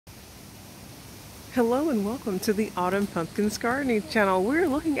Hello and welcome to the Autumn Pumpkins Gardening channel. We're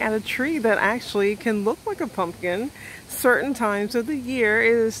looking at a tree that actually can look like a pumpkin certain times of the year.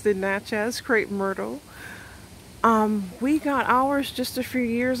 It is the Natchez Crape Myrtle. We got ours just a few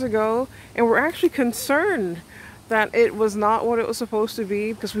years ago and we're actually concerned that it was not what it was supposed to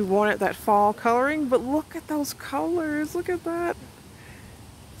be because we wanted that fall coloring. But look at those colors, look at that.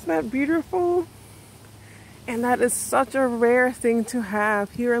 Isn't that beautiful? And that is such a rare thing to have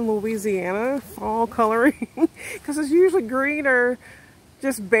here in Louisiana, fall coloring, because it's usually green or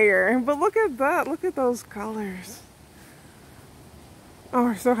just bare. But look at that, look at those colors. Oh,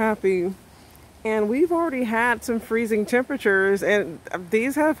 we're so happy. And we've already had some freezing temperatures, and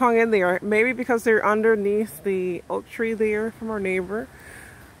these have hung in there, maybe because they're underneath the oak tree there from our neighbor.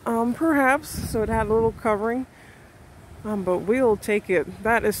 Perhaps, so it had a little covering. But we'll take it.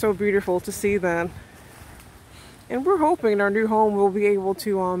 That is so beautiful to see that. And we're hoping in our new home we'll be able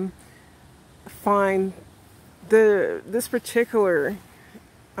to find this particular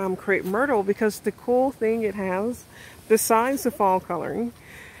crepe myrtle, because the cool thing it has, besides the fall coloring,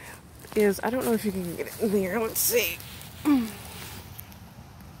 is, I don't know if you can get it in there, let's see.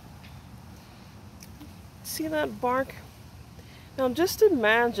 See that bark? Now just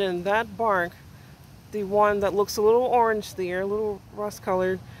imagine that bark, the one that looks a little orange there, a little rust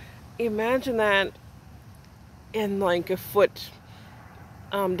colored, imagine that in like a foot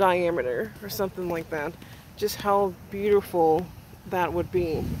diameter or something like that. Just how beautiful that would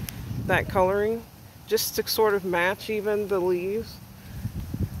be, that coloring, just to sort of match even the leaves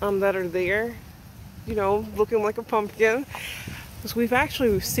that are there, you know, looking like a pumpkin. Because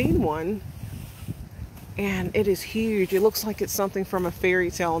we've seen one and it is huge. It looks like it's something from a fairy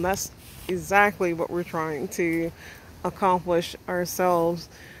tale, and that's exactly what we're trying to accomplish ourselves.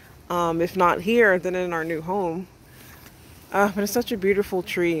 If not here, then in our new home. But it's such a beautiful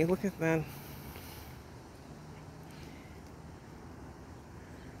tree. Look at that.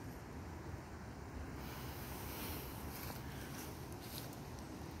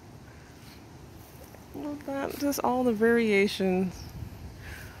 Look at that. Just all the variations.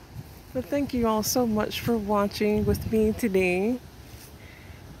 But thank you all so much for watching with me today.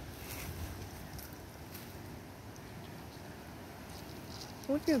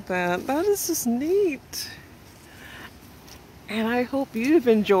 Look at that. That is just neat. And I hope you've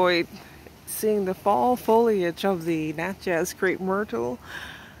enjoyed seeing the fall foliage of the Natchez Crape Myrtle.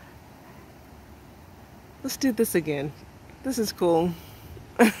 Let's do this again. This is cool.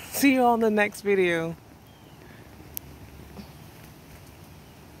 See you all in the next video.